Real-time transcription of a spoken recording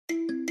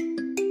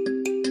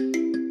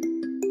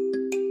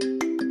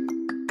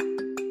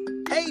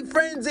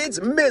friends, it's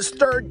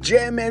Mr.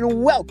 Jim,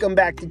 and welcome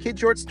back to Kid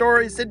Short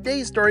Stories.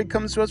 Today's story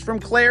comes to us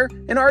from Claire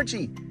and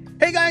Archie.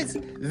 Hey guys,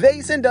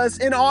 they sent us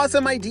an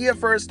awesome idea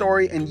for a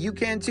story, and you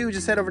can too.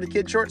 Just head over to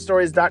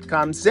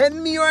kidshortstories.com,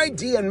 send me your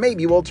idea, and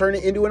maybe we'll turn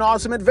it into an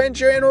awesome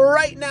adventure. And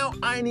right now,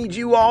 I need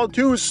you all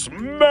to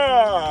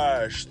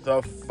smash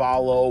the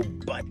follow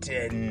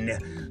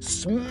button.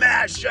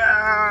 Smash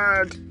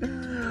it!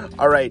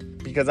 All right,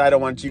 because I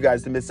don't want you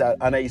guys to miss out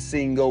on a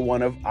single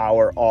one of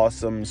our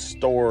awesome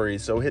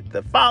stories. So hit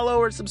the follow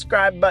or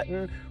subscribe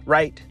button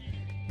right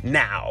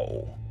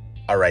now.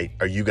 All right,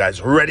 are you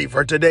guys ready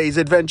for today's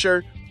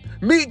adventure?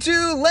 Me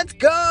too, let's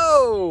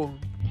go!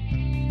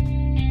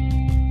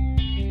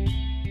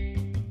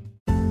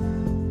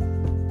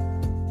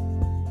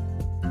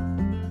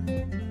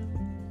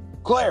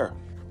 Claire,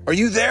 are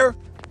you there?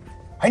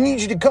 I need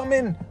you to come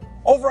in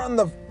over on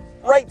the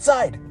right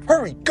side.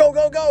 Hurry, go,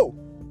 go, go!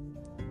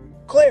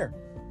 Claire,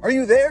 are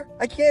you there?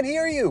 I can't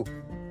hear you.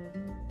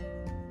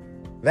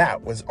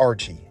 That was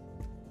Archie,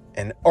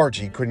 and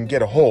Archie couldn't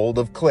get a hold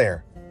of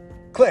Claire.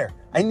 Claire,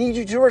 I need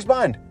you to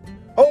respond.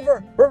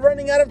 Over, we're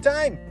running out of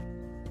time.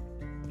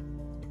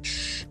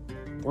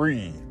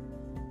 3,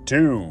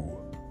 2,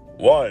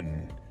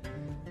 1.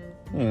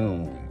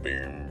 Bim,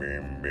 bim,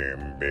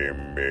 bim,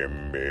 bim,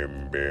 bim,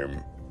 bim,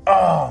 bim.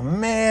 Oh,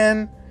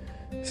 man,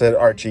 said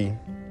Archie.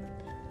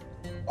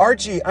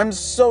 Archie, I'm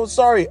so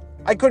sorry.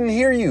 I couldn't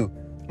hear you.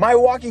 My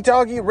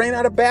walkie-talkie ran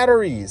out of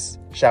batteries,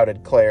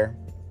 shouted Claire.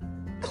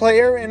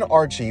 Claire and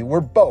Archie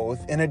were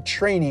both in a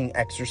training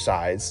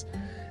exercise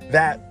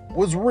that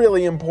was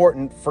really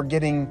important for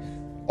getting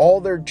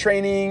all their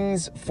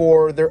trainings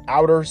for their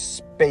outer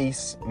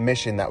space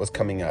mission that was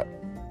coming up.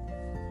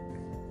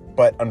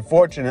 But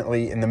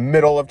unfortunately, in the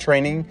middle of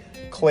training,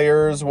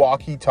 Claire's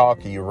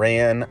walkie-talkie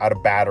ran out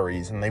of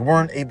batteries and they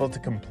weren't able to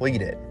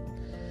complete it.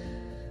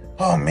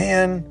 Oh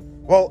man,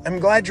 well, I'm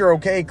glad you're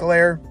okay,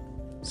 Claire,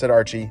 said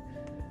Archie.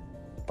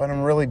 But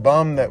I'm really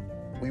bummed that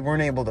we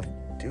weren't able to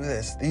do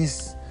this.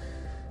 These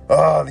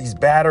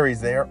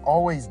batteries, they are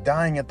always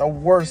dying at the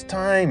worst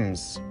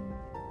times.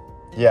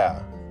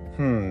 Yeah,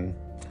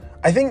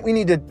 I think we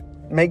need to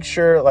make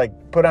sure,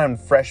 put on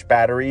fresh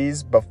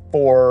batteries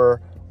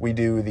before we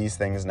do these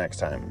things next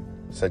time,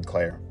 said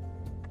Claire.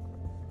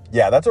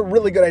 Yeah, that's a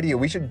really good idea.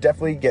 We should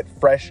definitely get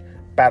fresh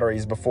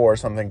batteries before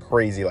something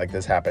crazy like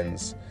this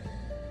happens.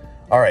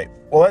 All right,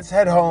 well, let's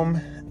head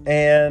home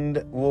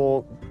and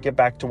we'll get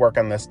back to work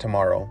on this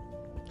tomorrow.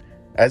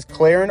 As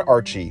Claire and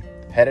Archie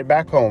headed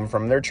back home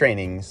from their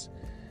trainings,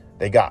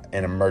 they got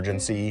an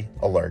emergency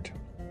alert.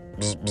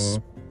 Bzz,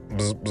 bzz,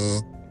 bzz,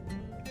 bzz.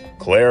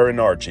 Claire and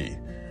Archie,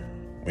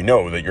 we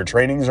know that your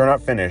trainings are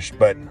not finished,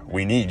 but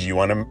we need you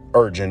on an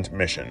urgent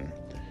mission.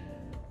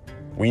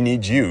 We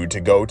need you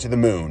to go to the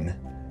moon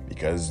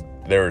because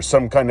there is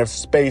some kind of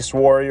space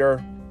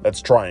warrior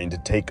that's trying to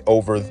take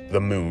over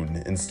the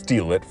moon and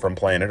steal it from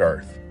planet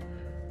Earth.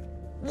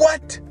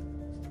 What?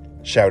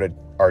 Shouted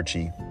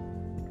Archie.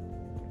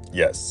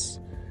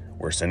 Yes,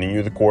 we're sending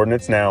you the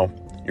coordinates now.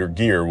 Your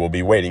gear will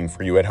be waiting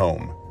for you at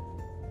home.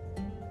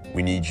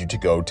 We need you to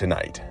go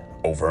tonight.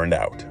 Over and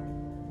out.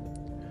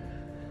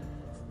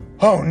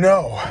 Oh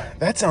no,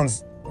 that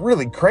sounds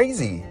really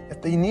crazy.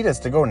 If they need us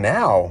to go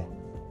now,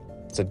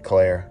 said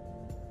Claire.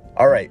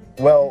 All right,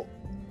 well,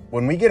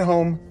 when we get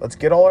home, let's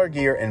get all our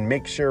gear and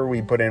make sure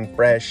we put in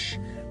fresh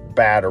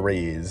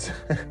batteries,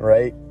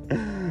 right?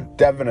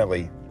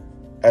 Definitely.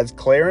 As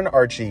Claire and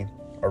Archie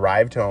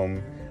arrived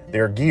home,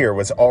 their gear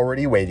was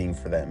already waiting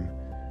for them.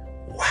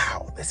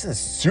 Wow, this is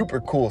super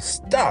cool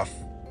stuff,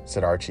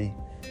 said Archie.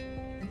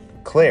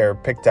 Claire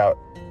picked out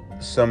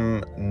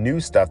some new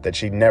stuff that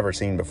she'd never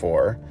seen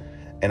before,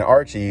 and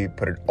Archie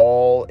put it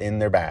all in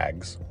their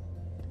bags.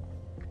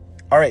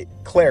 All right,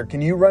 Claire,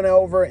 can you run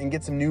over and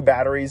get some new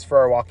batteries for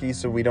our walkies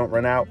so we don't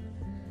run out?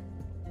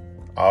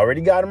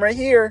 Already got them right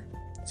here,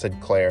 said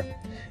Claire,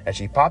 as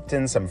she popped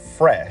in some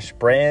fresh,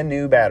 brand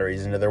new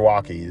batteries into their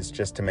walkies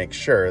just to make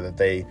sure that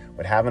they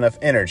would have enough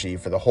energy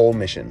for the whole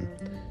mission.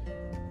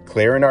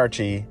 Claire and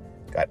Archie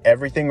got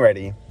everything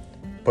ready,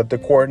 put the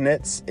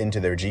coordinates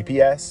into their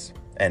GPS,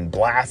 and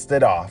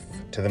blasted off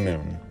to the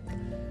moon.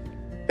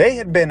 They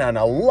had been on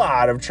a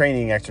lot of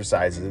training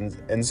exercises,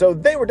 and so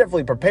they were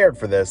definitely prepared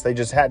for this. They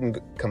just hadn't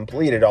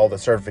completed all the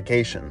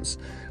certifications.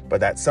 But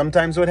that's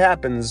sometimes what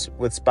happens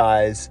with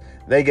spies.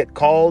 They get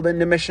called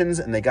into missions,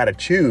 and they got to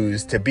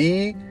choose to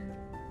be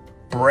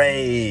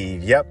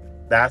brave. Yep,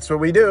 that's what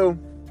we do.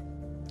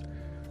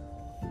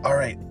 All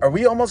right, are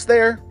we almost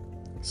there?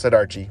 Said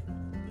Archie.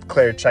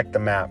 Claire checked the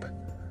map.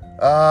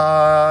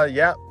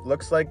 Yeah,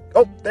 looks like...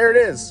 Oh, there it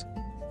is.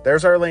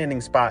 There's our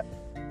landing spot.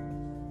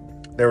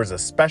 There was a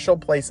special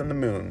place on the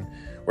moon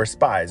where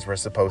spies were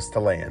supposed to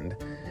land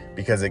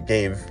because it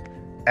gave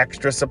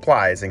extra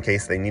supplies in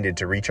case they needed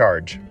to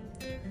recharge.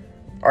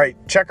 All right,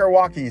 check our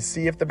walkies,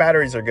 see if the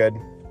batteries are good.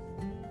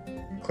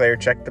 Claire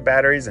checked the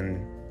batteries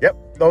and, yep,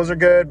 those are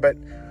good, but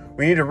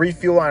we need to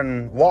refuel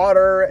on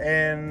water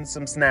and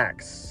some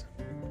snacks.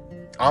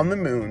 On the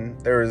moon,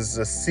 there was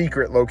a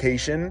secret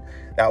location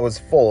that was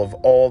full of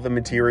all the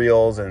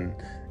materials and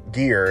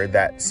gear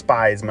that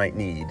spies might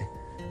need.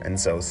 And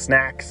so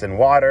snacks and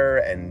water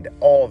and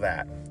all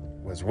that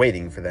was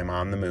waiting for them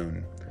on the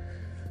moon.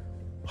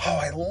 "Oh,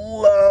 I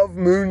love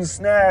moon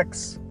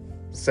snacks,"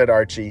 said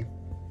Archie.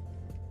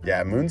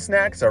 "Yeah, moon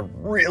snacks are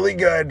really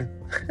good."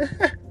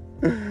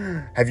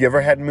 Have you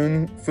ever had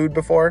moon food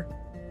before?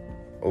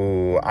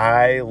 Oh,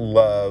 I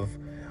love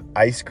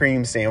ice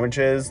cream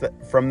sandwiches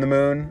from the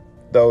moon.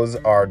 Those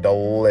are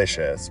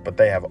delicious, but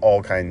they have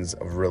all kinds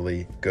of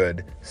really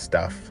good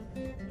stuff.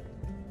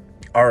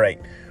 All right,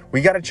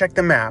 we got to check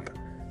the map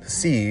to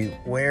see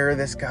where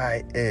this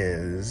guy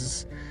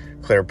is.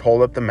 Claire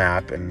pulled up the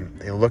map and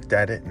they looked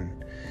at it,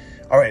 and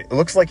all right, it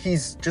looks like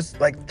he's just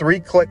like 3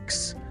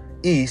 clicks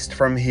east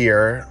from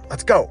here.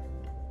 Let's go.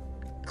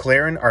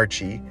 Claire and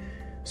Archie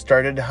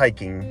started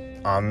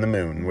hiking on the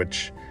moon,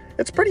 which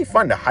it's pretty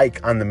fun to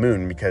hike on the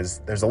moon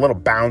because there's a little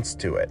bounce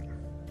to it.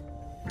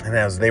 And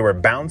as they were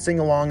bouncing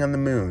along on the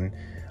moon,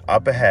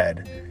 up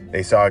ahead,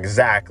 they saw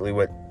exactly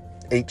what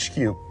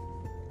HQ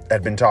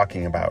had been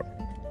talking about.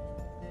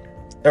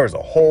 There was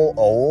a whole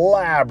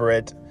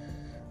elaborate,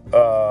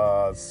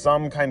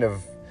 some kind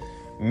of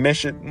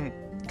mission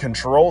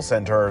control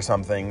center or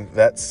something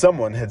that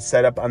someone had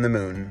set up on the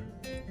moon.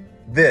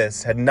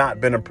 This had not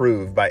been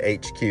approved by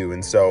HQ,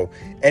 and so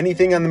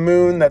anything on the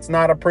moon that's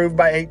not approved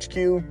by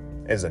HQ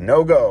is a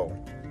no-go.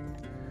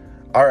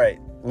 All right,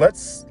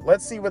 let's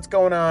see what's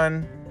going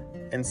on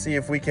and see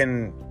if we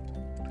can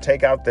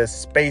take out this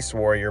space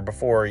warrior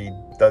before he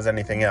does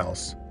anything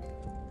else.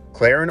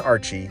 Claire and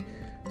Archie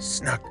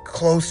snuck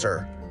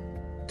closer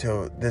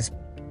to this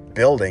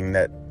building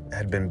that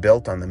had been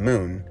built on the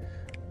moon.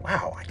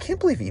 Wow, I can't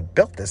believe he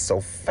built this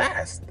so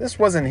fast. This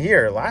wasn't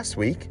here last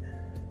week.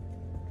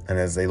 And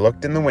as they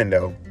looked in the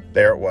window,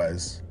 there it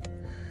was.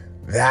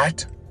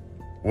 That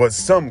was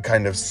some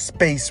kind of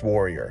space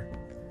warrior.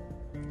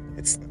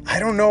 I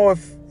don't know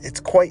if it's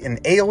quite an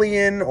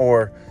alien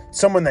or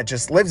someone that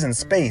just lives in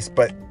space,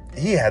 but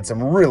he had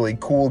some really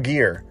cool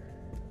gear.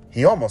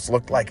 He almost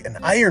looked like an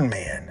Iron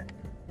Man.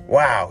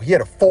 Wow, he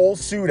had a full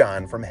suit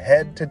on from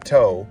head to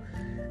toe.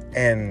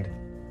 And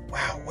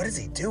wow, what is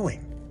he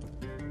doing?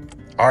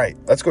 All right,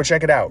 let's go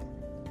check it out.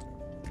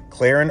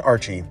 Claire and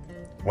Archie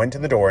went to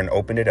the door and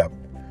opened it up.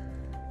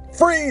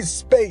 "Freeze,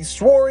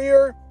 space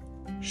warrior!"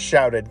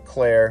 shouted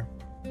Claire.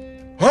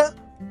 "Huh?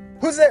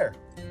 Who's there?"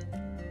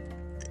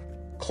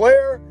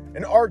 "Claire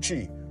and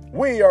Archie,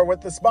 we are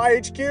with the Spy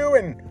HQ,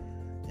 and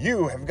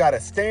you have got to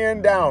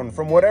stand down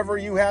from whatever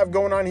you have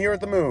going on here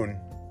at the moon."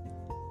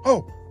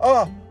 "Oh,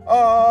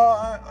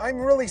 I'm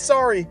really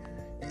sorry.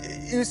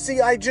 You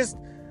see, I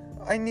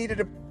needed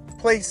a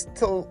place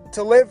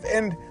to live,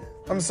 and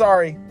I'm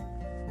sorry."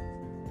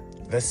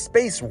 The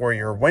space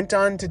warrior went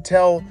on to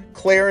tell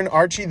Claire and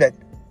Archie that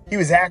he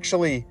was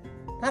actually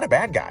not a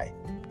bad guy.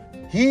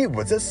 He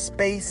was a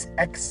space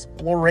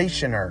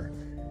explorationer.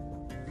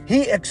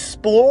 He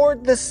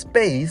explored the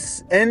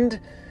space, and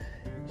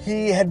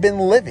he had been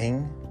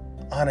living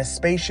on a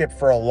spaceship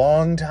for a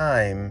long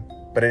time,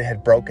 but it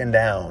had broken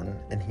down,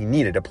 and he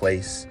needed a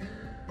place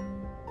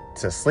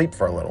to sleep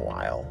for a little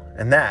while.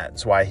 And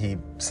that's why he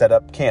set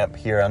up camp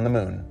here on the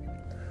moon.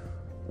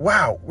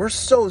 "Wow, we're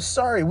so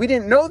sorry. We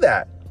didn't know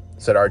that,"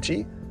 said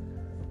Archie.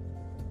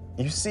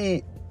 "You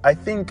see, I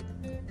think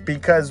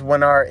because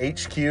when our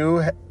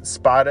HQ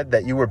spotted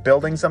that you were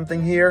building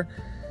something here,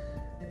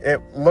 it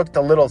looked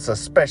a little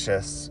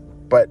suspicious,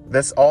 but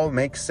this all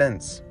makes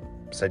sense,"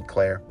 said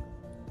Claire.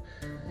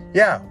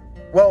 "Yeah,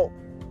 well,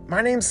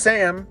 my name's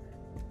Sam,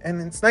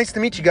 and it's nice to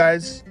meet you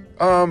guys.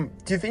 Do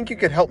you think you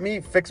could help me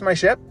fix my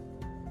ship?"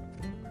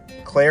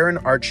 Claire and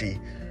Archie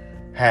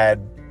had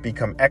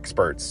become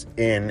experts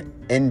in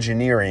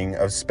engineering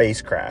of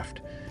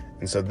spacecraft,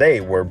 and so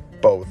they were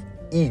both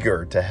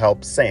eager to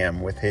help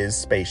Sam with his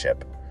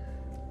spaceship.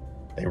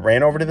 They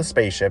ran over to the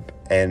spaceship,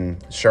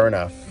 and sure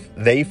enough,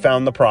 they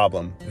found the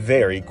problem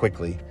very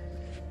quickly.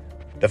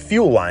 The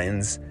fuel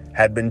lines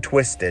had been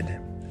twisted,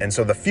 and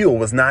so the fuel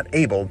was not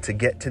able to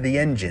get to the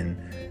engine.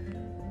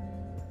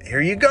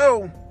 Here you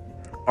go.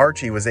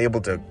 Archie was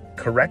able to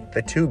correct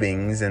the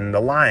tubings and the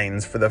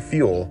lines for the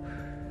fuel.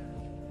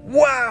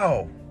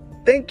 "Wow!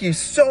 Thank you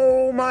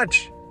so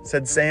much,"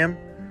 said Sam.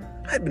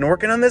 "I've been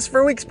working on this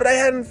for weeks, but I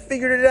hadn't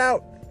figured it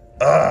out."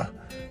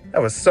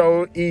 That was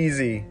so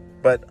easy.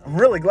 "But I'm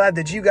really glad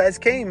that you guys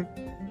came,"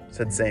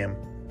 said Sam.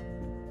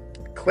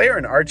 Claire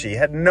and Archie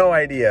had no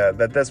idea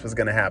that this was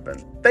going to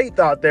happen. They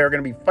thought they were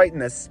going to be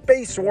fighting a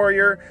space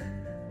warrior,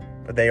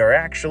 but they are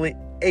actually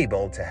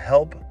able to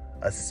help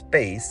a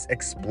space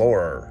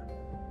explorer.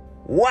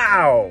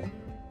 Wow!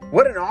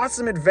 What an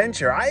awesome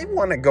adventure. I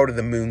want to go to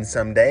the moon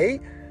someday.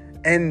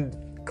 And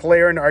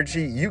Claire and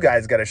Archie, you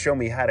guys got to show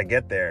me how to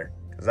get there,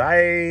 because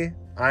I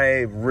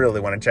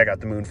really want to check out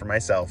the moon for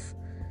myself.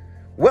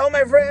 Well,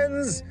 my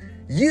friends,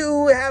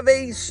 you have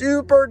a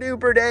super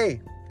duper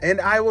day,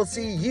 and I will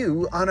see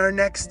you on our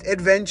next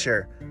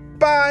adventure.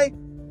 Bye!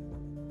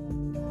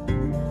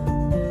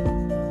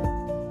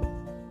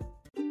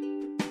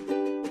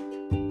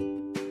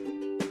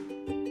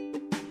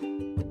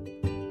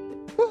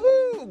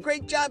 Woohoo! job,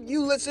 great job.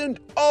 You listened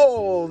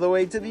all the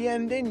way to the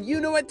end, and you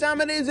know what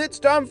time it is. It's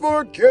time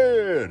for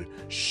Kid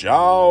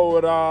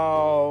Shout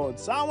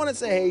Outs. I want to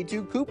say hey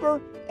to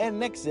Cooper and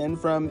Nixon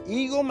from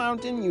Eagle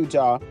Mountain,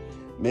 Utah,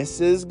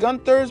 Mrs.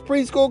 Gunther's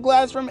preschool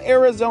class from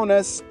Arizona,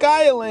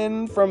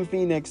 Skylin from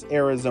Phoenix,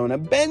 Arizona,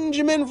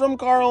 Benjamin from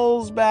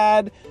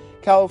Carlsbad,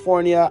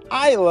 California,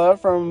 Isla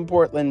from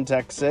Portland,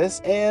 Texas,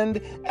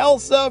 and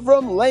Elsa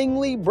from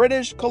Langley,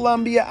 British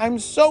Columbia. I'm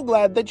so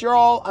glad that you're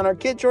all on our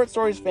Kid Short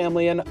Stories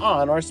family and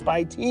on our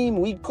spy team.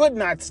 We could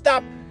not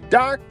stop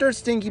Dr.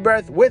 Stinky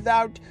Breath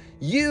without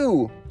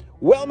you.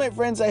 Well, my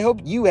friends, I hope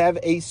you have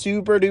a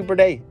super duper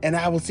day, and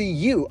I will see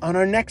you on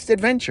our next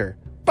adventure.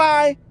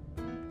 Bye!